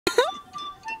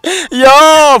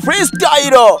Yo,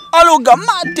 freestyle,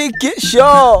 alugamatiki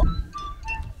show.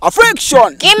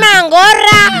 Affliction.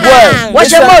 Kimangora.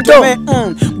 Washe moto.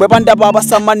 Bwebanda baba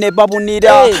samane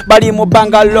babunira. Bali mu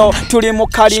bangalo, tuli mu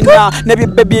kalina.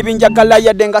 Nebibe binjagala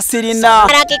yadenga sirina.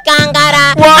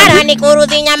 Arakikangara. Arani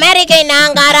CRUZ America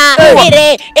inangara.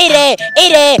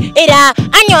 Ira.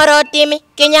 Anyorotimi.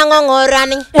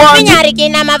 Kinyangongorani. Minyari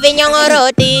kina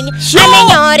mavinyongorotini.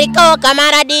 Aminyori ko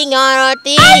kamaradi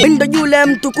nyoroti. Ndo yule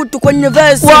mtukutu kwenye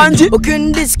vesi.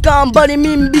 Ukindiska mbali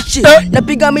mimbishi.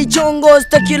 Napiga michongo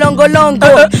staki longolongo.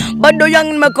 Bado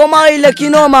yang nimekoma ile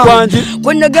kinoma.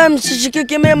 Kwenye game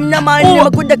shishikiki mnyama.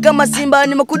 Nimekuja kama Simba,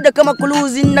 nimekuja kama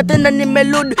CRUZ. Na tena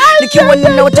nimeludi nikiwa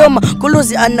ninawachoma.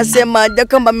 CRUZ anasema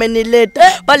jakamba menileta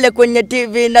pale kwenye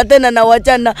TV. Na tena na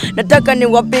wachana. Nataka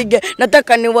niwapige,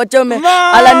 nataka niwachome.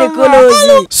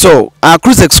 ALLANCRUZ. So,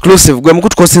 CRUZ exclusive gwe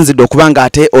mukutu kosinzido kubanga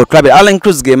ate otulabe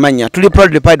ALLANCRUZ gemanya tuli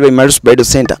proudly paid by Marus Bridal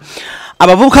Center.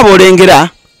 Abavubuka bolengera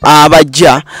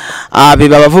abajja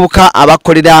beba abavubuka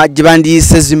abakolera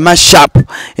gibandiyise zi mashup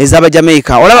ezaba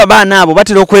Jamaica. Olaba baana abo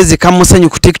batera okwezika musanyu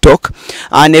ku TikTok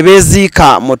ne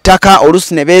beziika mu ttaka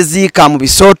olusi ne beziika mu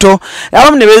bisoto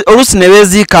abamu olusi ne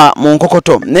beziika mu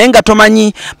nkokoto naye nga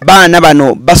tomanyi baana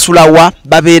bano basulawa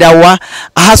babeerawa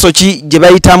haso ki gye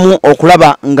bayitamu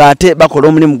okulaba ng'ate bakola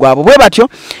omulimu gwabwe bwe batyo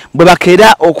bwe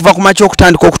bakeera okuva ku makya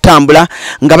okutandika okutambula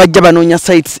nga bajja banoonya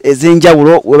sites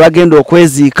ez'enjawulo we bagenda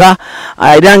okweziika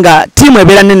nga timu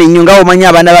ebeera nene nnyo nga omanyi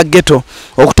abaana ba ghetto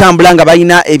okutambula nga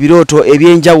balina ebirooto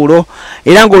ebyenjawulo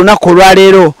era ng'olunaku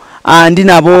olwaleero ndi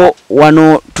nabo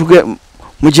wano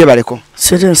mujebaleko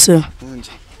setense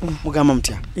mugamba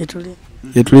mutya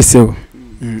yetuli sebo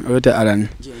oyota Alan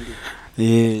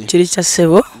kiri kya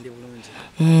sebo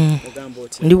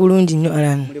ndi bulungi nnyo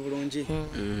Alan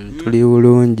tuli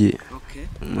bulungi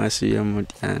masiya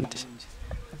mutya nti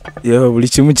yo buli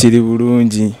kimu kiri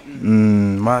bulungi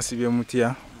masiya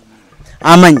mutya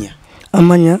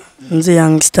amanya nze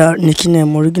youngster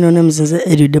nickname original name nze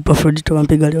Ugandacelebrity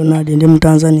bampiga Leonard ndi mu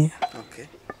Tanzania.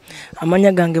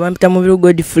 Amanya gange bampita mu biru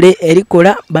Godfrey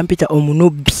erikola bampita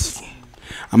omunobi.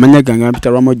 Amanya gange bampita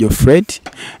Ramojo Fred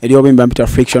eri obimba bampita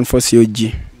Friction Force UG.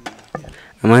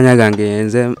 Amanya gange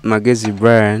nze Magezi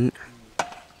Brian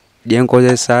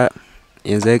dienkozesa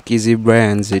nze Kizi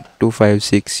Brian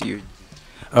 256 UG.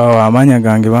 Amanya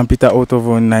gange bampita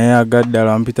Autovon naye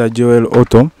agaddala bampita Joel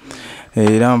Auto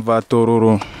era nva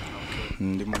Tororo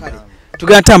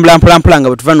tugenda tambula mpolampola nga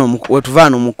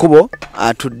bwetuvana omukubo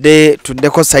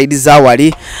tuddeko sayidi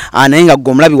zawali naye nga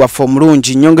gwe omulabi waffe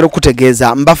omulungi nyongera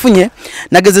okutegeeza mbafunye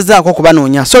nagezezaako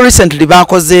okubanoonya so recently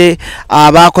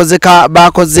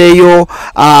bakozeeyo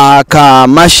ka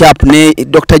mashup ne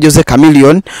Dr. Jose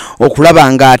Chameleon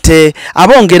okulaba nga ate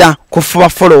abongera kufuba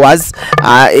followers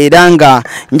era nga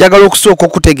njagala okusooka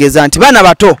okutegeeza nti baana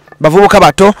bato bavubuka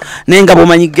bato nenga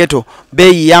bomanyi ghetto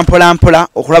beeyiya mpolampola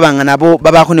okulaba nga nabo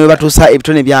babaako ne batuusa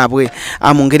ebitone byabwe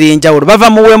mu ngeri y'enjawulo bava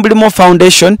mu Wembley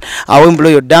Foundation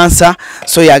Wembley yo dancer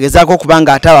so yagezaako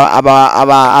okubanga ate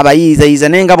abayiizayiza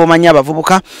nenga bomanyi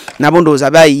abavubuka nabo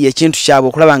ndowooza bayiye ekintu kyabwe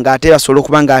okulaba nga ate basobola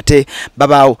okubanga ate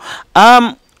babaawo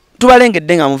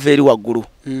tubalengedde nga muva eri waggulu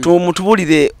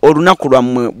mutubulire olunaku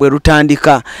lwammwe bwe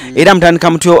lutandika era mutandika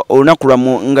mutyo olunaku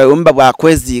lwammwe nga yomba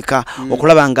bwakweziika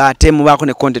okulaba nga ate mubaako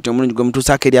ne content omulungi gwe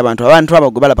mutuusaako eri abantu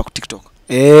abo gwe balaba ku TikTok.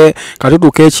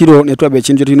 Katutuuka ekiro ne tulaba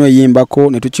ekintu kye tulina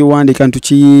oyimbako ne tukiwandiika ne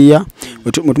tukiyiiya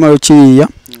mutumala okiyiiya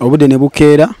obudde ne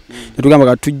bukeera ne tugamba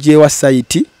katujje wa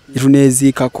site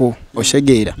tuneziikako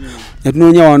oshegeera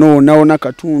netunoonya wano wonna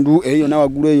katundu eyo na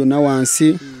waggulu eyo na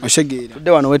wansi oshegeera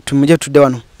tudde wano wetu muje tudde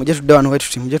wano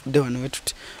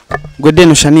wetuti gwedde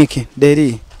no Shaniki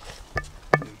deri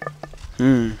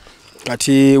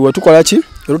kati wetukola ki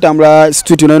olutambula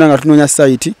street unaona nga tunoonya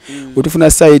site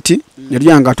wetufuna site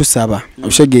netuyanga tusaba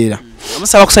oshegeera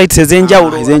amusaba ku sites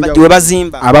ezenjawulo we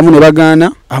bazimba abamu ne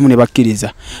bagaana abamu ne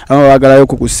bakkiriza abamu bagalayo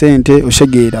ku ssente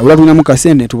oshegeera olwatuna mu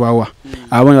kasente tubawa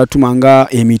abamu batumanga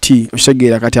emiti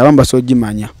oshegeera kati abamu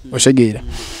basojimanya oshegeera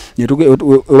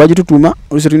webagitutuma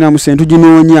olusi tulina mu ssente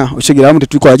tuginoonya oshegeera abamu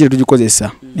tetukola kiri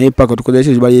tugikozesa naye paka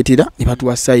tukozesa kibaletera ne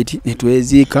batuwa site ne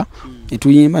tweziika ne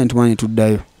tuyimba ne tumanya ne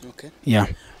tuddayo.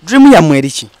 Dream ya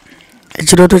mweriki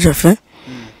ekirooto kyaffe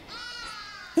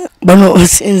bano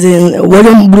nze wali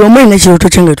buli omu alina ekirooto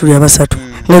kye nga tuli abasatu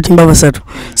nga timba basatu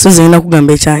so nze nina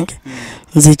kugamba ekyange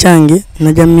nze ekyange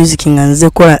najja music nga nze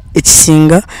kola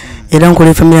ekisinga era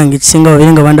nkola family yange ekisinga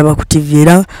babiri nga bandaba ku TV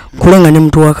era nkolenga ne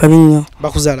muntu wa kabinyo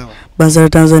bakuzaalawa banzala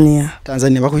Tanzania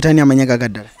bakuyitani amanya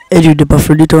gagaddala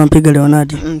Ugandacelebrity bampiga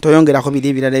Leonard toyongerako biri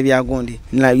ebirala ebyagondi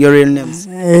your real names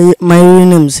my real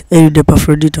names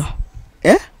Ugandacelebrity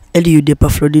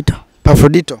Ugandacelebrity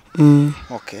Pafrodito.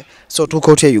 Okay. So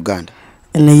tuko uti Uganda.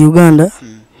 Ne Uganda.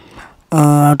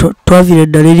 Twavire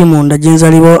dalili munda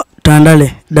jenzalibo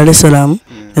Tandale, Dar es Salaam.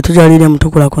 Netujalire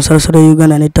mutukula konsalosalo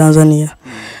Uganda ne Tanzania.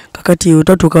 Kakati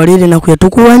utatukalire na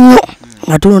kuyatukula nnyo.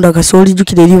 Atulonda kasoli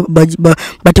jukire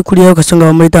batikulirayo kasonga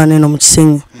bamuleta neno mu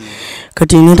Kisenyi.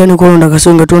 Kati nenta ni kolonda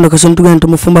kasonga tulonda kasonga tugenda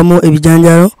tumufumba mo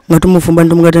ebijanjalo nga tumufumba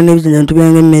ntumugata n'ebijanjalo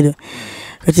tubyange emmere.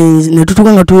 Kati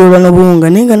netutuka nga tuyola na buunga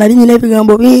nenga nali nyina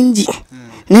ebigambo bingi.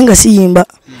 Nenga siyimba.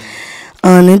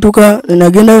 Netuka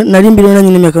nagenda nali mbirona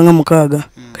nyina emyaka nga 6.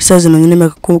 Kati zino nyina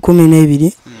emyaka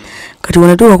 12. Kati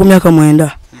wanatuka ku myaka 9.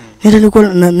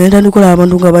 Nenda nikola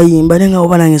abantu nga bayimba nenga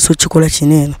oba nange so kikola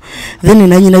kineno. Then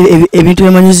nanyina ebintu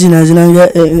byamanyuzina zinanga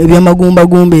ebyamagumba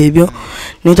gumba ebyo.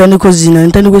 Nenda nikozina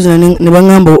ne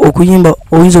bangamba okuyimba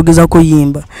oyinza ogeza ko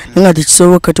yimba. Nenga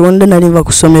tikisoboka kati wonde nalimva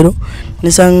ku somero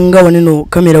nisanga waneno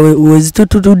kamera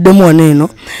wezitutuddemu waneno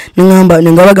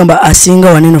nenga bagamba asinga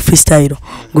waneno freestyle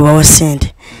ngo bawa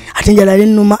sente. Ate njala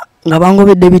linuma nga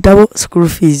bangobedde bitabo school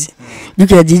fees.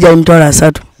 Jukira jija emitwala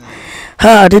 3.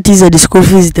 Ate tize school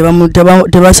fees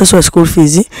tebasasula school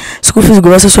fees. School fees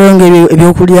gobasasula ngebe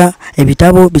ebyokulya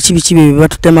ebitabo bichi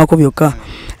batutemako byokka.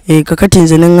 Kakati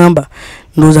nze nengamba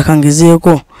ndoza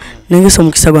kangezeeko nengesa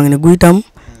mukisa gwange ne guitamu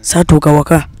satuuka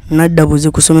waka nadda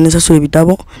buze kusoma nesasula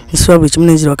ebitabo niswa buli kimu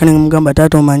nenzira wakane mugamba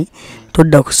taata omanyi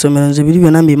todda kusomera nze biri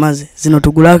byonna mbimaze zino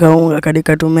tugulaka akade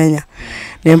katumenya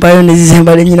nempayo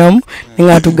nezizemba lenyinamu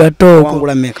nenga tugatoko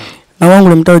wangula meka na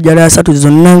wangula mtalo jala 3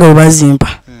 zonna nga obazimpa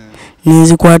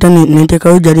ninzikwata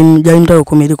nentekayo jali mtalo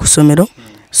kumiri kusomero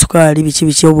sukali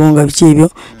bichi obonga bichi ebyo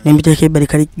nembiteke bali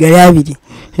gali 2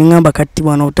 ningamba kati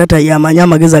bwana utata yamanya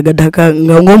mageza agataka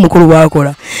ngo mukuru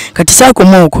bakola kati sako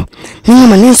moko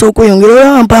nyuma ninso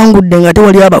okuyongera mpangudde ngate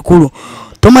wali abakulu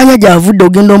tomanya javudde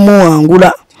ogendo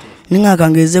muwangula ninga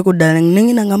kangezeko ddala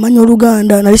ningina ngamanya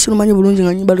Oluganda nali sirumanyi bulungi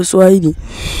nga nyimba Luswahili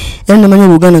yani namanya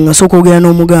Oluganda nga soko ogera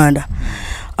n'Omuganda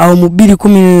awo mu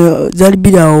 210 zali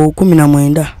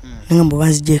 219 ninga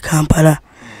mbazi je Kampala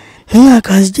ninga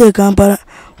kazije Kampala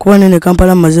kuba nene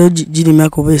Kampala mazeo jiri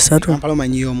myako be 3 Kampala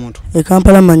manyiyo omuntu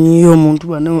Kampala manyiyo omuntu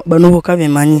bano bokabe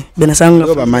manyi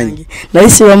benasanga bamanyi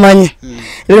nalisi bamanyi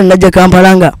era najja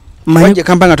Kampala nga manyi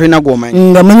Kampala toina go manyi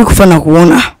nga manyi kufana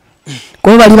kuona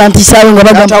kuba bali bantisayo nga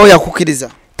bagamba tawo yakukiriza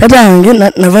tata yange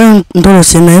navayo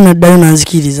ntolose naye naddayo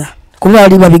nanzikiriza kuba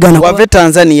ali babigana wave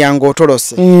Tanzania ngo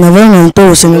otolose navayo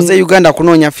ntolose nze Uganda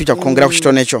kunoonya future kongera ku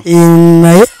kitone kyo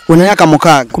naye myaka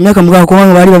 6 ku myaka 6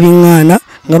 kuba bali babingana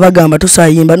nga bagamba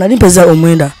tusayimba nali mpeza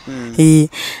omwenda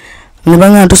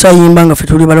nebanga tusayimba nga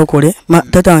fetuli balokole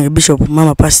tata wange bishop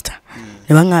mama pastor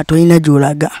nebanga toyina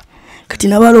julaga kati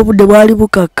nabalo budde bwali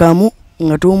bukakamu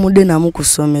nga tuumude namu ku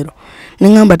ssomero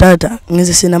ningamba tata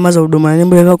ngize sina maza udoma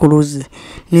nembuleka ku CRUZ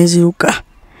neziruka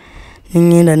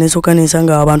ningenda nesoka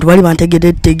nesanga abantu bali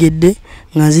bantegedde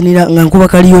nga nzinira nga nkuba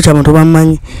kaliyo ky'abantu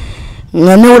bamanyi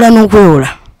nga neola n'okweola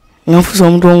nga nfusa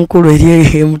omuntu omukulu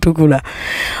eri mutukula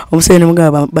omusene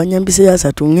mugaba banyambise ya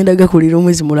 3 ngenda gakulira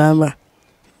omwezi mulamba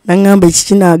nangamba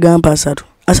ekikina agamba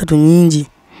 3 nyingi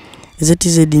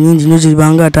ZTZ nyingi nyo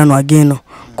zibanga 5 ageno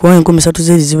kwa 13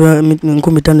 zezi ziba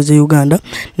 15 ze Uganda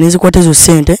nezikwata ezo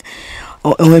sente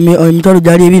emitwalo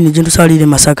jali ebindi jintu salire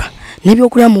Masaka nibyo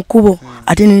kulya mukubo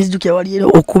ate nizijukya wali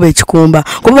okuba ekikomba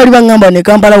kuba bali bangamba ne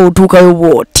Kampala otuukayo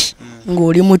bwoti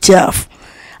ng'oli mukyafu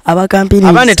abakampini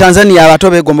abane Tanzania abato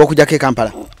begomba okujja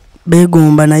Kampala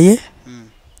begomba naye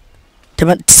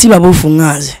siba bufu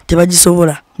ngaze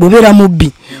tebagisobola bobera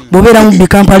mubbi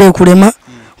Kampala ekulema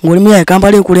ng'oli muya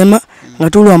Kampala ekulema nga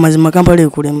tulwa amazima Kampala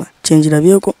ekulema chenjira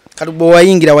byeko kalubo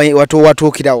wayingira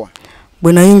watuukirawa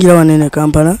bwe nayingira wanene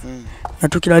Kampala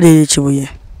natukira lere Kibuye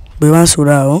bwe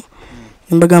bansulawo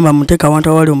nimbagamba muteka abantu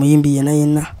awali omuyimbi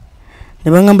yenna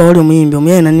ne bangamba wali omuyimbi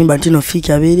omuyana nimba ntino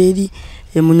fiki abereri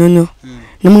emunyonyo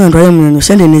nimwantu aye munyonyo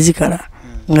sende nezikala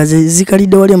nga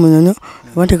zikalide wali emunyonyo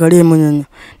abante kali emunyonyo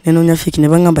nenonya fiki ne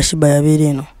bangamba shiba yabere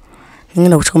eno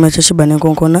ngenda kuchikomera cha shiba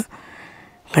nenkonkona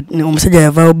omusajja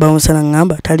yavaawo bawunsana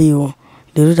ngamba taliwo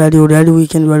lero taliwo ali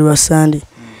weekend wali wa Sunday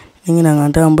ningina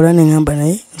ngantambula nengamba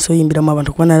naye so yimbira mu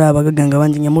abantu kubona abagaganga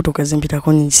bangi nyamotoka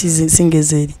zimpitako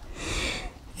singezeri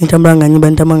nitambanga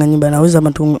nyimba naweza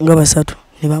abantu nga 3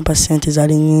 ne bampa sente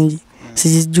zali nyingi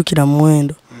sijijukira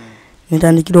mwendo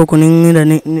nitandikira okwo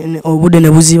nengenda obudde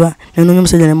ne buziba nenonya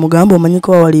omusajja ne mugamba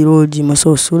omanyiko wali roji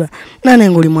musosula nane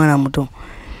ngoli mwana muto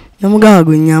ne mugamba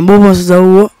gwe nyamba obonsoza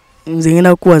wo nze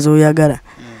ngenda kuwaza oyagala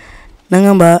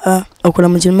nangamba okola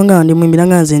mu kintu nga ndi mwimbira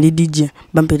nga nze ndi DJ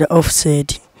bampita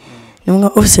offset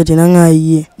nenga offset nanga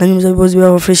iye nanyumiza bibozi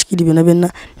bya fresh kid byona benna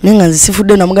nenga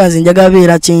nzisifudde na mugazi njaga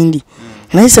beera kindi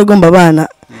naise gomba bana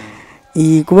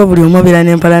kuba buli omubira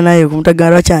n'empala naye ku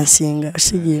mutagala kyansinga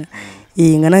sigira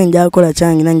nga nange njakola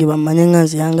kyange nange bamanye nga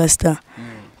nziyanga star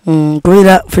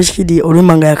kubera Fresh Kid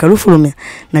olwimba nga yakalufulumya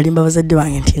nalimba bazadde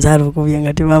bange nti nze Abakubye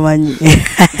nga tebamanyi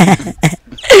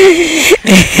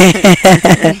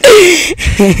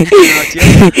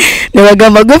ne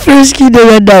bagamba go Fresh Kid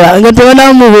yaddala nga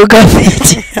tebanamubuuka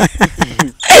fiti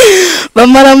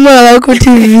bamala mulaba ku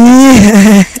TV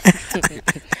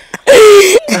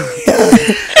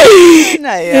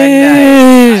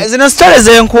zino stories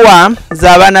enkuwa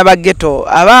z'abaana ba ghetto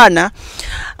abaana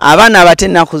abate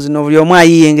ennaku zino buli omu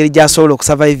ayiye engeri gy'asobola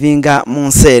okusurvivinga mu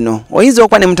nsi eno oyinza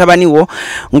okuba ne mutabani wo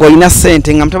ng'olina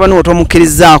ssente nga mutabani wo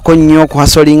tomukkirizaako nnyo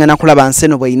okuhasolinga nakulaba nsi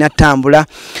eno bw'erina ttambula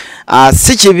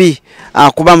si kibi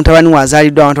kuba mutabani wo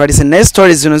azaaliddwa abantu bali naye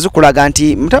stories zino zikulaga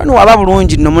nti mutabani wo aba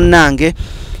bulungi nno munnange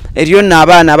eriyo nno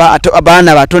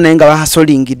abaana bato naye nga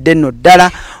bahasolingidde nno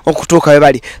ddala okutuuka we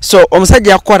bali so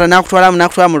omusajja yakukwata n'akutwala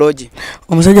mu loogi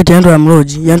omusajja teyantwala mu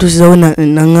loogi yantuusizawo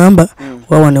naŋŋamba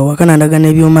wawane wakana ndagana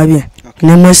ebyuma bye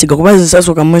nemwesiga kuba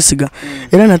zisasooka mwesiga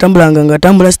era natambulanga nga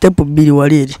tambula step 2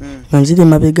 wali eri nga nziri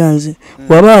mabega nze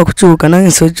waba wakukyuka nange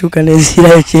nsokyuka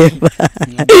nenzirayo kyeva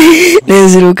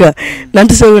nenziruka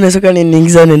nantusewo nesoka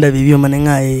neningizawo nendaba ebyuma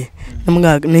neŋŋaayeye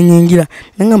nenyingira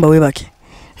neŋŋamba webake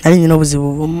nali nyina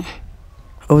obuzibu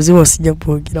osijja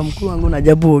bwogera mukulu wange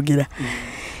najja bwogera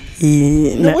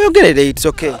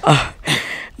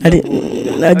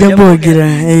najja bwogera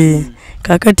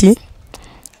kakati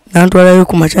nantwalayo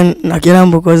ku maca nakera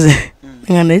mbukoze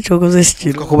nga naye kyokoze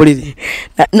sikiro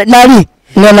nali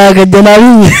nga nakajja nali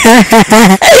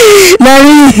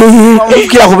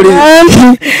obuliri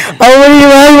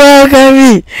bali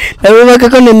bakabi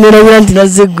nabubakako neneragira nti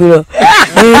nazzeggulo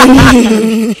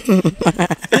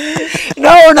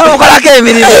nokolako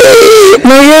emirimu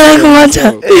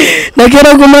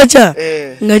nakera ku maca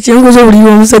nga kyenkoze obuliri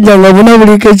omusajja nga buna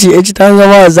buliko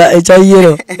ekitangawaaza ekya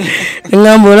yero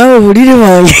ngamba olaba obuliri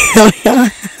bwange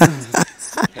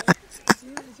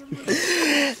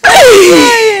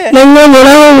nangamba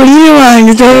olaba obuliri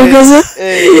bwange kyobukoze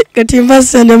kati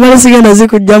mpasende mala sigenda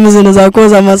zikujjamu zino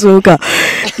zakoza amasuuka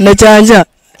nekyanja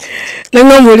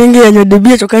nangamba olinga yanyodde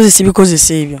bya kyokka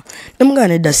zisibikozesa ebyo nemugana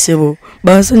nedda ssebo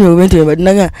bansonyi obubenti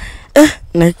bebadinaga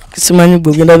simanyi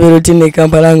gwe ogenda beerotine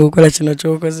ekampala nga okola kino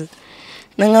kyokoze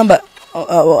nangamba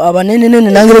abanene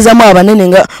nangerezamu abanene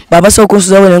nga babasobola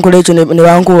okunsuzawo nenkola ekyo ne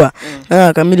bankuba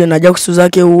Chameleon ajja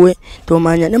kusuzaako ewuwe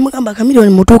tomanya nemugamba Chameleon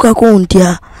mutuukako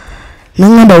ntya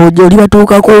nangamba oli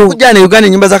batuukako kujja ne Uganda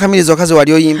ennyimba za Chameleon zokka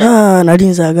wali oyimba nali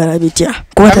nzaagala bitya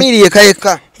Chameleon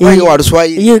yekayekka wa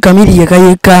Luswayiri ye Chameleon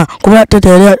yekayekka kuba tata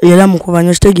yali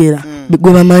amukubanya kitegeera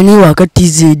gwe bamanyi waka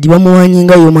TZ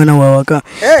bamuwanyinga yo mwana wa waka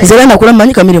nze nakula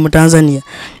manyi Chameleon mu Tanzania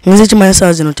nze kimanya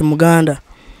saa zino ti Muganda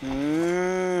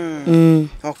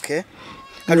okay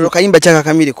kaliro kayimba chaka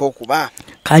Chameleon kokuba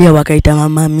kali wakaita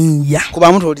mama mia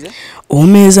kuba mtu olile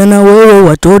umeza na wewe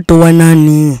watoto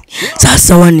wanani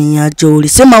sasa waniacha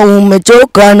ulisema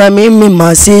umechoka na mimi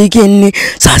masikini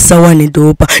sasa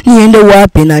wanitopa niende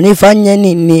wapi na nifanye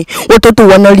nini watoto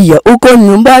wanalia uko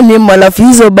nyumbani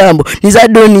malafizo bambo niza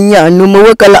dunia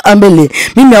numeweka la ambele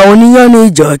mimi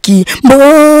aonioni jaki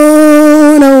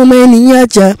mbona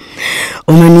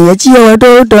umeniachia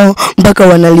watoto mpaka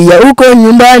wanalia uko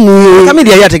nyumbani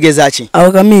Chameleon yategezachi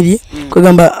awo Chameleon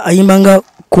kwegamba ayimbanga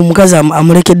ku mukazi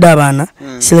amulekedde abaana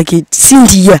silaki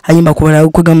sinjiya ayimba kubala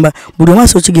kwegamba buli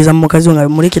omaso okigeza mu mukazi nga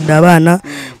amulekedde abaana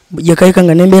yakayika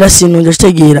nga nembeera sinunja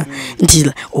kitegeera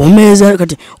nti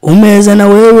umeza na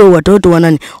wewe watoto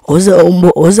wanani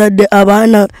ozadde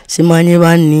abaana simanyi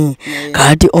bani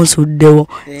kati onsuddewo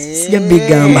sijja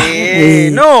bigamba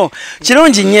no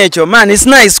kirungi nnyo ekyo man it's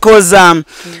nice cause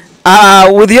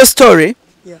with your story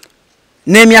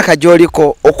n'emyaka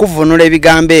gy'oliko okuvunula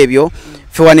ebigambo ebyo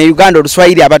fe wane Uganda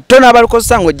Oluswahili abatono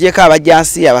abalukozesa ng'oggyeko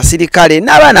abajjansi abasirikale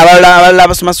n'abaana abalala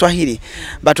abasoma Swahili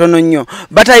batono nnyo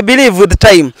but I believe with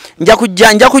time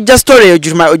nja kujja story eyo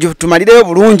tumalireyo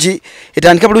bulungi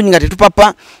etandike bulungi nga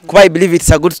tetupapa kuba I believe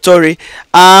it's a good story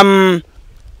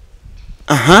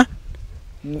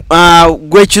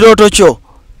gwe kirooto kyo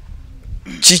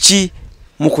kiki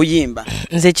mukuyimba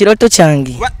nze kiroto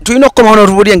kyange tulina okukomawo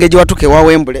n'otubulya engeri watuke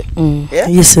wawembule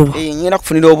yesebo nyina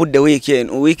kufunira obudde wiiki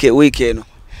eno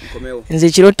nkomewo nze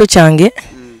kiroto kyange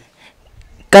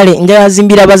kale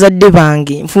njazimbira bazadde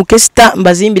bange nfuuke sita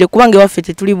mbazimbire kubange waffe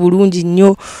tetuli bulungi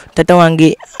nnyo tata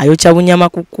wange ayokya bunyama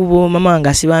ku kkubo mama wange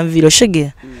asiba nviiro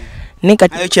shegera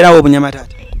ayokyerawo obunyama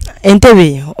taata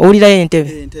entebe owulirayo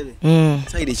entebe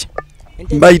saidi ki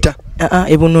mbayita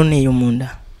ebunoni eyo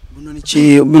munda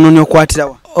bunoni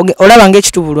okwatirawa olaba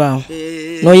ng'ekitubulwawo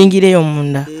n'oyingireyo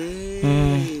munda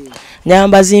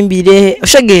nyamba zimbire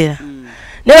oshegera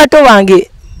ne bato bange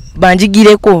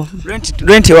banjigireko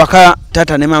rent waka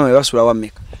tata ne mama basula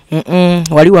wameka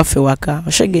wali waffe waka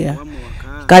oshegera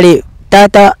kale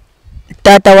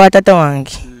tata wa tata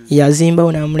wange yazimba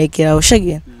unamulekera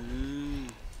oshegera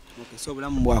so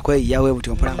bulamu bwakweyiya we buti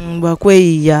ompala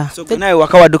bwakweyiya so nawe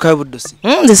waka waduka buddosi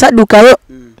nze saddukayo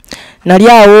nali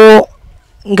awo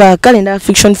nga kale nda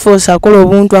fiction force akola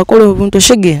obuntu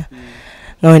oshegera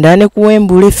ngawenda ne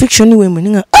kuwembule fiction wembu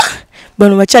ninga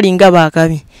bano bachali nga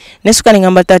bakabi nesuka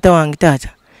ngamba tata wange tata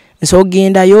nso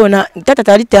genda yona tata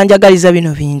tali tanjagaliza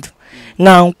bino bintu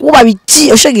nga nkuba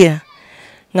biti oshegera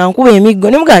nga nkuba emigo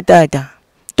ne mga tata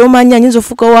tomanya nyinzo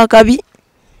fuka wakabi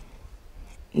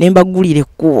nemba gulire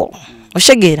kuwo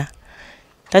oshegera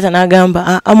tata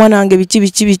nagamba amwana wange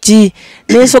biti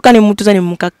nesoka ne mutuza ne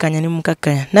mukakkanya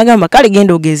nagamba kale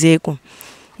genda ogezeeko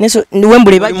neso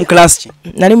wembule baje mu class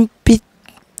nali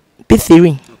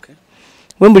P3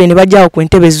 wembule ne bajja ku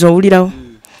entebe zowulirawo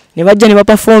ne bajja ne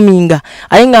performinga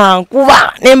alinga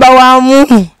nkuba nemba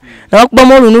wamu nakuba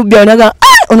mu lunubya naga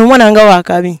ono mwana nga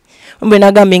wakabi wembule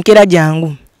nagamba enkera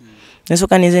jangu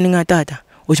nesoka neze ninga tata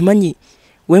okimanyi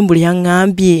wembule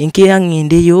yangambye enkera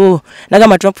ngendeyo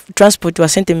nagamba transport wa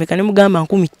sente mekane mugamba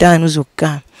 15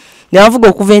 zokka ndavuga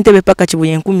okuva entebe paka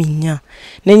kibuye 14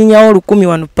 nenyinya 10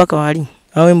 wano paka wali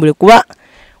awembule kuba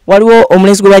waliwo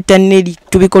omulenzi gwe bayita Neri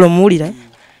tubikola muwulira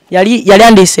yali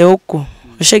andeeseewokko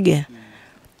oshegera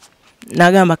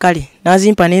nagamba kale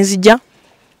nazimpa nenzija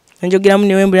njogeramu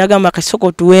ne wembule nagamba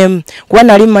kasoko tuwemu kuba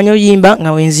nali mmanyi oyimba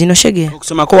nga wenzino oshegera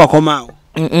okusomako wakomaawo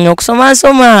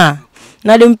okusoma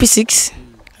nali mu P6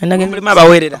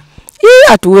 abaweerera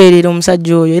atuweerera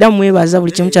omusajja oyo era mwebaza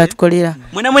buli kimu kyatukolera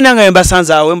mwena nga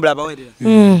wembasanza awo wembule abaweerera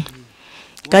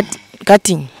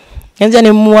kati enza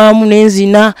ne muwamu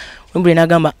nenzina wembule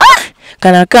nagamba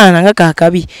kana nga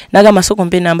kakabi nagamba soko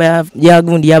mpe namba ya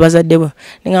gundi yabazadde bo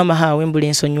ngamba wembule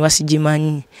ensonyi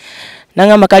wasijimanyi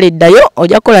nagamba kale ddayo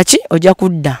ojja kola ki ojja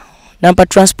kudda nampa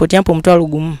transport yampa omutwalo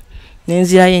gumu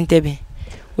nenzira y'entebe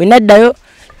wena ddayo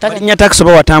talinya taxi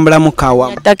oba watambula mu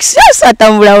kawa taxi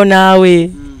atambulawo naawe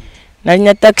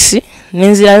nalinya taxi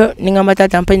nenzirayo ningamba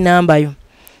tata mpa namba yo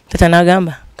tata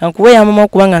nagamba kankuwe ya mama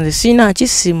okubanga nze sina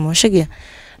kisimu oshegera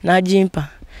najimpa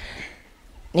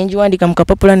ninjiwandika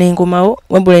mukapapula nenkomawo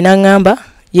wembule nangamba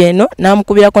yeno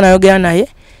namukubirako nayogera naye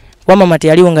wamama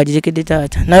teyaliwo nga jirekedde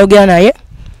tata nayogera naye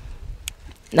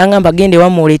nangamba gende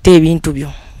wamulete ebintu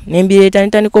byo nembireeta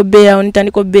nitandika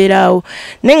obbeerawo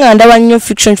nenga ndaba nnyo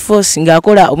fiction force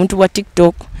ng'akola omuntu bwa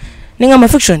TikTok nengamba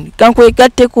fiction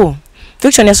kankwegatteko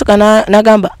fiction yasoka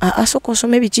nagamba asoko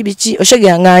osome biki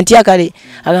oshegera nga ntya kale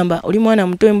agamba oli mwana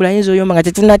muto wembula yinza oyomba nga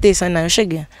tetunateesa nayo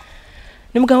oshegera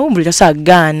nimugamba wembulira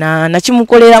saagaana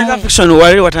nakimukoleramu fiction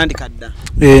wali watandika dda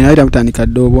nali mutandika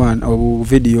dda obwana obu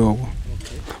video obwo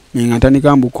nga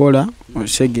ntandika mbukola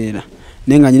oshegera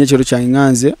nenga nyine ekiro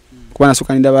kyanganze kuba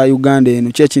nasooka ndaba Uganda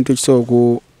eno kyekintu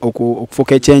ekisobola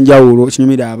okufuuka ekyenjawulo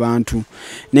kinyumira abantu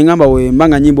nengamba wemba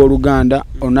nga nyimba Oluganda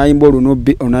onayimba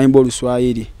Olunubbi onayimba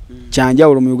Oluswayiri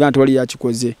kyanjawulo mu Uganda wali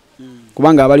yakikoze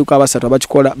kubanga abaliko abasatu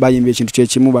abakikola bayimba ekintu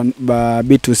kyekimu ba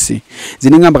B2C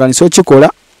ziningamba kaniso kikola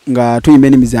nga tuyimba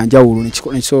ennimi zanjawulo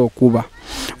nekisobola okuba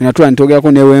natula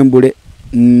nitogerako ne Wembule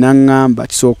nangamba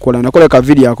kisobola okukola nakola ka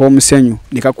video ak'omusenyu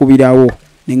nekakubirawo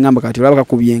nengamba kati olaba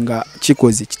kakubye nga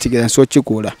kikoze kitegeeza nso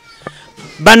kikola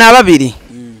bana ababiri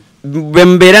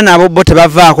bembeera nabo bo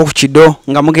tebavaako ku kido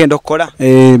nga mugenda okukola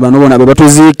bano bona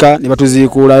batuziika ne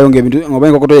batuziikuulayo ng'ebintu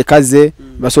ngobenga koto ekaze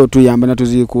basobola tuyamba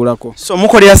natuziikuulako so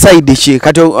mukolera side ki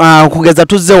kati okugeza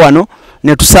tuzze wano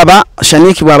ne tusaba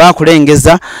Shaniki bw'aba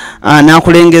akulengeza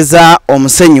n'akulengeza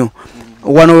omusenyu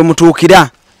wano we mutuukira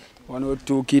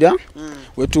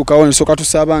wetuukawo ne soka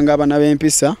tusaba nga abana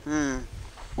b'empisa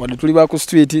wadde tuli ba ku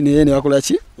street naye ne bakola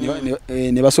ki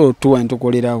ne basobola tuwa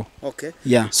ntukolerawo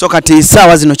so kati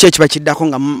saawa zino ki ekiba kiddako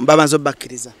nga babanza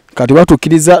obakkiriza kati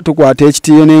batukkiriza tukwata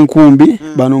ekitiyo n'enkumbi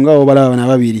bano nga bo balaba bana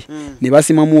babiri ne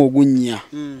basimamu ogunnya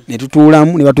ne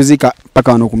tutuulamu ne batuziika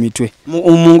paka wano ku mitwe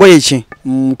mu ngoye ki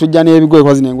tujja n'ebigoye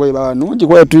kwa zino engoye baba nungi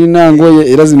kuba tulina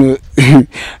ngoye era zino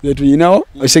tulinawo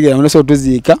oshegera mu naso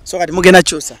tuziika so kati mugenda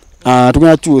kyusa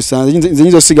tugenda kyusa nze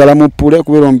nyinza osigala mu ppule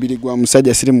kubeera omubiri gwa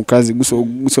musajja siri mukazi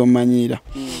gusomanyiira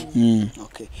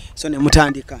so ne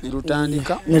mutandika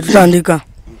ne tutandika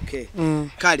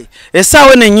kale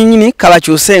essaawa nenyinyini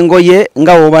kabakyuse engoye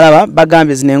nga wobalaba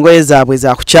bagambye zino engoye zaabwe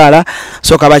za kukyala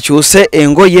so kabakyuse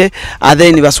engoye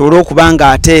then basobole okuba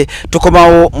nga ate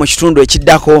tukomawo mu kitundu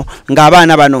ekiddako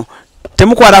ng'abaana bano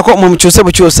temukwalako mu mukyuse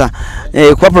bukyusa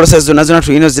kuba process zonna zonna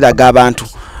tulina ziraga abantu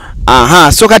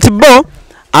so kati bo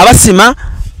abasima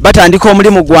batandika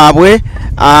omulimu gwabwe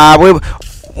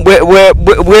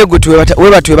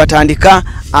bwe batandika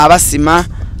abasima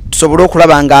tusobole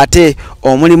okulaba nga ate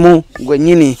omulimu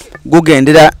gwennyini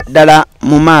gugendera ddala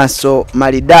mu maaso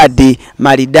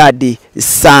malidadi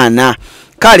sana.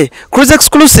 Kale CRUZ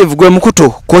exclusive gwe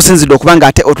mukutu kosinzidde okuba nga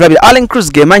ate otulabira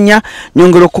ALLANCRUZ gemanya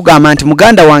nyongera okugamba nti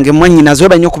muganda wange mwannyina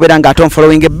zoba nnyo okubeera nga ate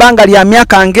following ebbanga lya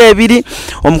myaka ng'ebiri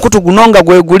omukutu guno nga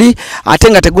gwe guli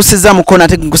ate nga tegusiza mukono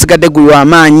ate gusigadde guli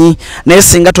amaanyi naye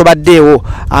singa tobaddeewo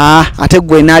ate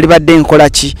gwe naalibadde nkola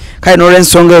ki. Kale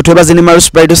n'olw'ensonga eyo twebaze ne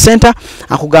Marus Bridal Center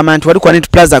akugamba nti wali ku Anet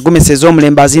Plaza agomeseza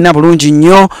omulembe azina bulungi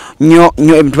nnyo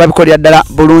ebintu babikolera ddala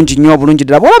bulungi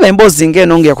ddala. Bw'olaba emboozi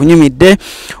ng'eno ng'ekunyumidde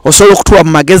osobola okutuwa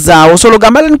magezi awo osobola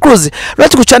ogamba ALLANCRUZ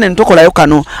lwaki ku channel ntokolayo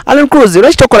kano ALLANCRUZ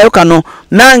lwaki tokolayo kano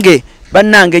nange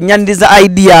bannange nyandiza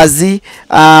ideas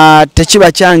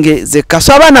tekiba kyange zekka.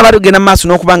 So abaana bagenda mu maaso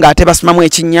n'okuba nga ate basimamu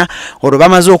ekinnya olwo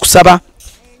bamaze okusaba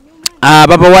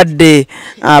babawadde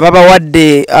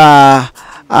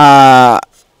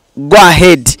go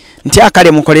ahead nti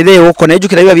akale mukolereewo ko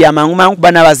najjukira biba byamangu mangu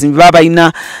kuba n'abazimbi baba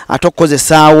balina ate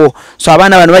okukozesaawo. So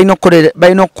abaana bano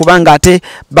balina okuba nga ate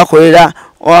bakolera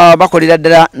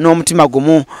ddala n'omutima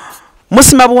gumu.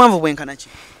 Musima buwanvu bwenkana ki?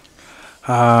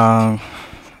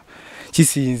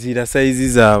 Kisinziira saizi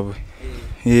zaabwe.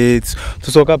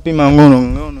 Tusooka pima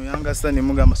ngono yangasa ne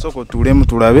mugamba soko tulemu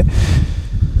tulabe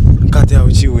kati awo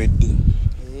kiwedde.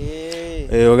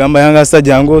 Ogamba yangasa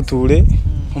jangu otuule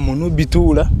omunubi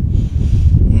tuula.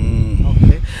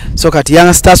 So kati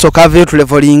yangasa soka aveyo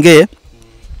tulevolinge.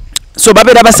 So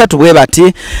babera basatu bwe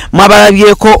bati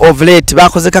mwabalabyeko of late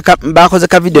bakoze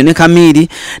ka video ne kamiri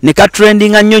ne ka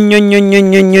trending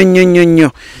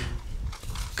nnyo.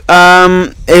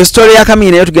 Story ya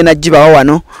kamiri nayo tugenda jibawo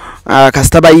wano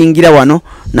kasita bayingira wano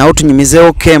nawo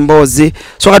tunyimizeewo Emboozi.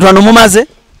 So kati wano mumaze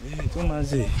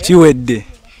kiwedde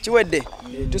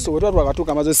tusobola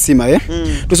twakatuuka amaze sima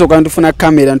tusobola ntufuna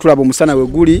kamera ntulaba omusana we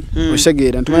guli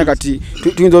oshegeera ntumanya kati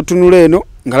tuyinza otunula eno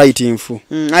nga light infu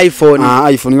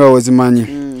iPhone nga wozimanyi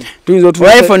tuyinza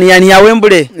otunula iPhone yani ya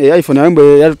Wembule iPhone ya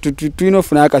Wembule tuyina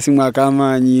ofuna akasimu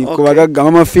akamanyi kubagaga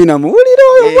mama fina muwulira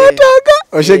oyo mwataaga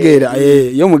oshegeera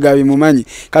yo mugabi mumanyi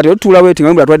kati otula bwe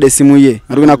tinga mbula twadde simu ye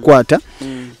atugenda kukwata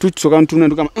tusoka ntuna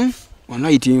ndukama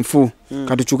light infu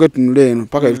kati chuke tunule eno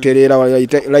paka tuterera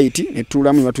light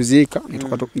netulamu batuziika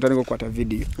netukataniko kwata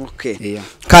video.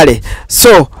 Kale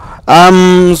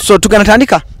so tugana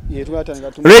tandika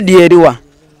ready eriwa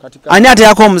ani ate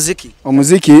yako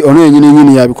omuziki ono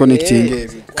yenyini ya connecting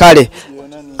ebi. Kale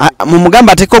mu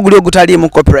mugamba ateko guli ogutali mu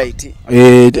copyright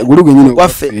guli gwenyini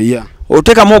gwaffe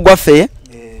oteka mu gwaffe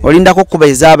olinda ko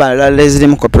kubeza abalala ezili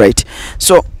mu copyright.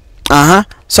 So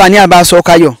so ani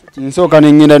abasookayo nsoka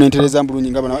nengenda nentereza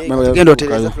mbulunyi ngaba gendo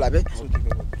tereza flabe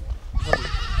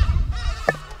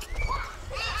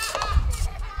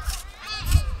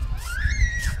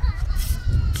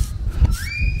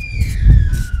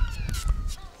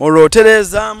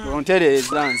olotereza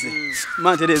nze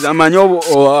mantereza manyo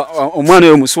omwana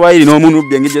oyo muswahili n'omuntu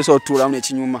byengeje so tulamu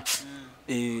ekinyuma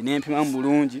nempima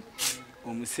mbulungi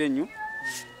omusenyu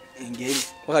engeri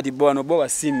wakati bwano bwa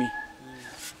simi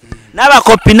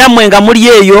n'abakopi namwe nga muli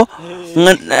eyo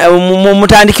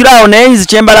mutandikirawo naye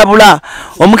nzikyembalabula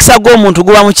omukisa gw'omuntu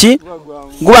guba muki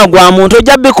guba gwa muntu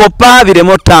ojja bikopa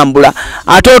biremo otambula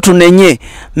ate otunenye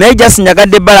naye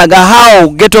jasinyagadde balaga how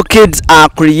ghetto kids are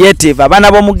creative.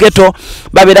 Abaana b'omu ghetto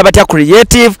babeera batya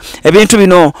creative ebintu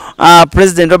bino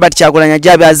President Robert Kyagulanyi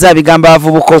Ajja abigamba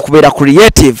abavubuka okubeera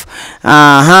creative.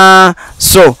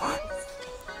 So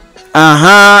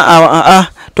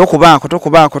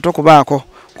tokubaako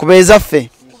kubeza ffe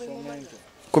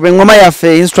kube ngoma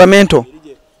yaffe instrumental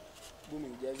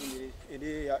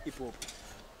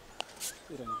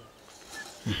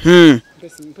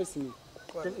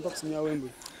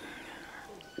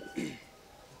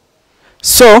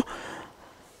so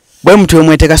bwe mutwe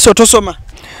mweteka so tosoma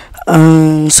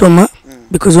nsoma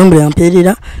because Wembule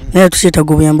amperera naye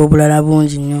tukyetaaga obuyambo obulala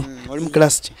bungi nnyo. Oli mu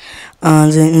class ki?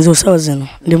 Nze osawa zino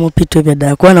ndi mu pito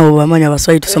ebyaddaala kuba nabo bamanya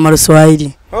Abaswahili tusoma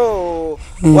Luswahili.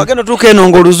 Wagenda tuuka eno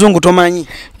ng'oluzungu tomanyi?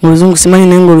 Oluzungu simanyi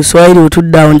naye ng'Oluswahili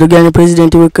otudde awo njogera ne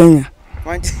President w'e Kenya.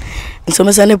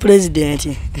 Nsomesa ne President.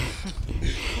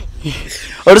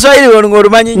 Oluswahili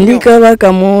ng'olumanyi nnyo? Ndi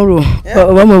Kabaka Moolo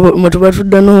oba mwe tuba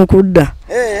tudda n'okudda.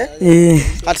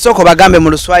 Kati sooka obagambe mu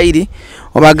Luswahili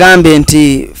obagambe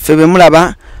nti ffe be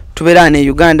mulaba tubeera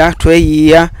ne Uganda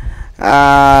tweyiiya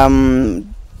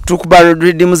tukuba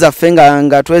ridimu zaffe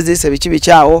nga twezise biki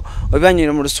bikyawo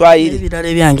obyanyire mu Luswahili ebirala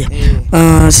ebyange.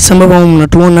 Sisi ambao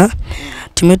mnatuona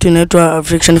timu yetu inaitwa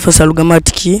African Force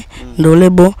Alugamatic ndo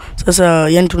lebo sasa,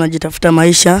 yani tunajitafuta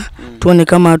maisha tuone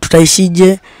kama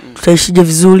tutaishije tutaishije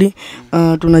vizuri,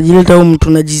 tunajileta huko,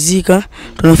 tunajizika,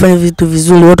 tunafanya vitu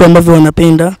vizuri, watu ambao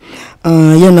wanapenda.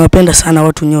 Yeye nawapenda sana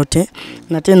watu nyote,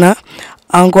 na tena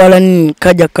Angola ni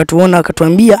kaja akatuona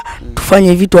akatuambia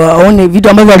tufanye vitu, aone vitu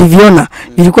ambavyo aliviona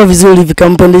vilikuwa vizuri,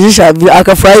 vikampendezesha,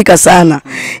 akafurahika sana.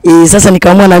 Sasa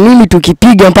nikaamua na mimi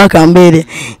tukipiga mpaka mbele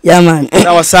jamani.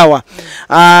 Sawa sawa.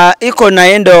 Iko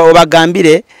naendo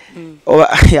obagambire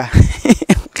ya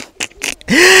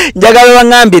njagala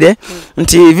bangambire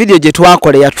nti video je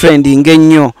twakole ya trending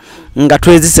ennyo nga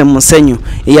twezise mu nsenyu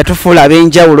yatufula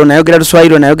abenjawulo, nayogera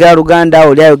Luswahili, nayogera Luganda,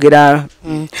 oli ayogera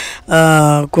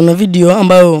kuna video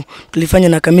ambayo tulifanya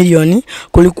na Chameleon,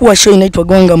 kulikuwa show inaitwa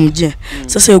Gwanga Mje.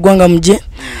 Sasa hiyo Gwanga Mje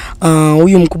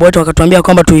huyu mkubwa wetu akatuambia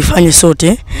kwamba tuifanye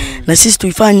sote, na sisi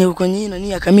tuifanye kwenye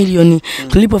nani ya Chameleon.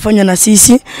 Tulipofanya na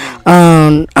sisi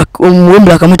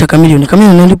Wembla akamwita Chameleon.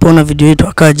 Chameleon nilipoona video yetu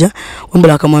akaja,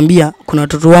 Wembla akamwambia kuna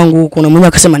watoto wangu, kuna mmoja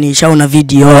akasema niishaona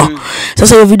video.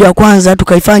 Sasa hiyo video ya kwanza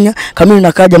tukaifanya, Chameleon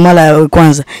akaja mara ya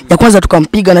kwanza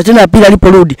tukampiga, na tena ya pili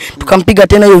aliporudi tukampiga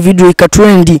tena, hiyo video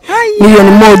ikatrendi milioni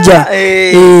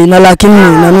 1 na laki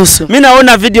 4.5. Mimi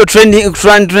naona video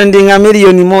trending ya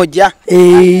milioni 1.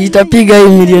 Itapiga hii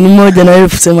milioni 1 na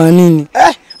 80,000.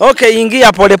 Okay,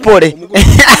 ingia pole pole.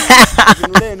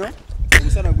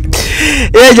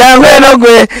 Jangu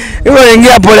enogwe, iwe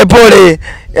ingia pole pole.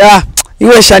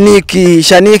 Iwe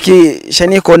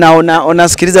Shaniko na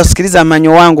sikiliza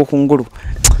manyo wangu kunguru.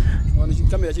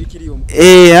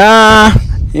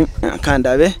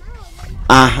 Kandabe.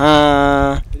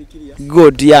 Aha.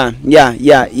 Good, yeah.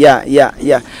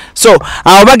 So,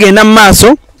 bagenda mu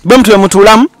maaso, bemutwe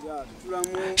mutulamu.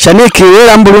 Shaniki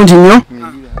era mbulungi nnyo.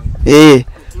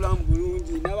 Tulamu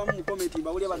bulungi n'abamu comment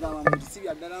bawulya bagamba mu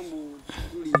kisibya ddala mu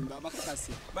tulimba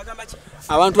bakakase. Bagamba ki?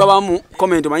 Abantu abamu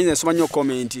comment manyize nsoma nnyo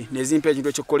comment nezimpa ekintu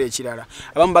ekyokukola ekirala.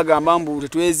 Abamu bagamba mbu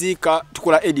tetweziika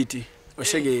tukola edit.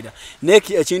 Oshegeera.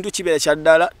 Neki ekintu kibeera kya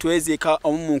ddala tweziika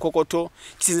omu nkokoto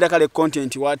kisinzira kale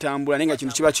content watambula nenga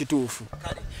kintu kiba kituufu.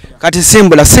 Kati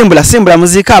simbula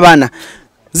muzika Abana.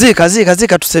 Zika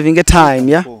to saving time,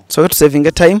 yeah. So to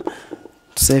saving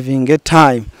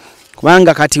time.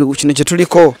 Kubanga kati kino kye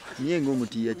tuliko nyengo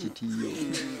mutiya kitiyo.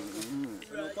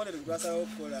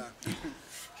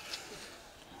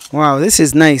 Wow, this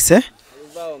is nice, eh?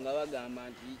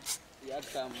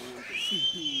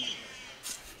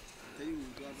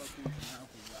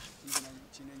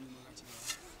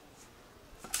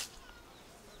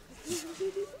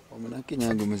 Omunake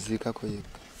nyango muzika ko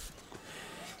yeka.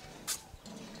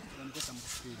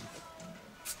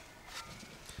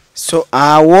 So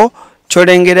awo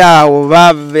cholengera awo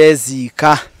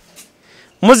bavezika.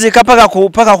 Muzika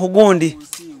paka kugundi.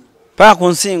 Paka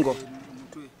kunsingo.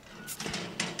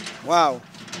 Wow.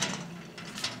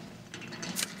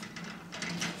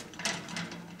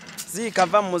 Zika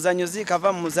va muzanyo.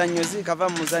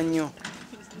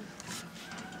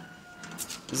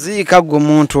 Zika gwe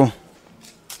muntu.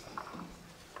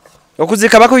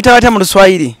 Okuzika bakuyita batya mu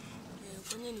Luswahili?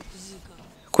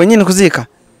 Kwenye kuzika.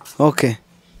 Okay.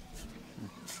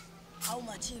 Au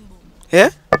machimbo.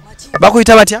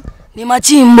 Bakuyita batya? Ni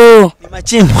machimbo.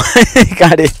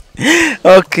 Kale.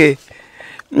 Okay.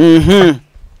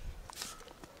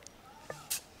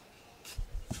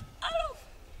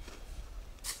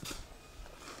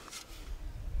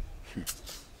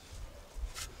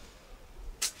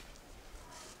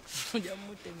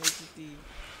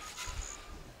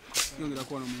 Yongera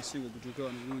kuwa na musingo kutuka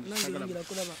wano bulungi.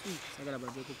 Sagala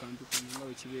badeko kantu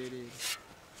kangawe kiberere.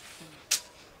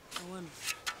 Awana.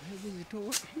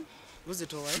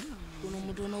 Kuzitowa kuno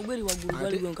muntu onogweri waguru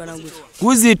bali gwenkana gwe.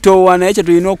 Kuzitowa na eche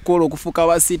tulina okukola okufuka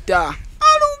basita.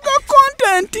 Aluga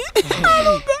content.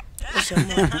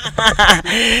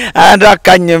 Anda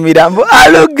kanyumira mbu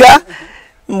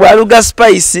aluga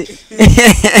spice.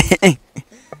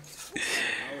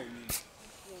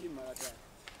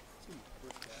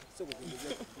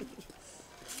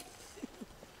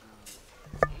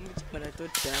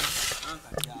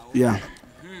 Yeah.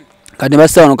 Kati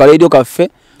basa wano ka radio cafe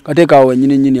kateka awo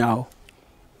nyini awo.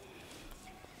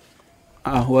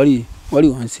 Wali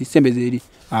wansi sembeze eri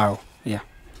awo. Yeah.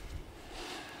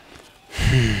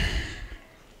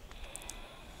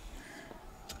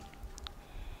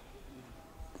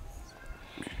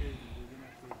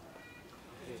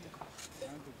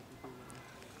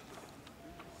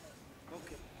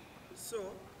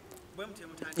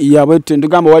 Yeah, bwete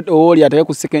ndugamba oli ataya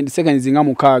ku seconds nga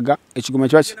mukaaga ekigoma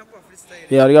kibachi.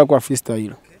 Yeah, aliga kwa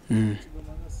freestyle.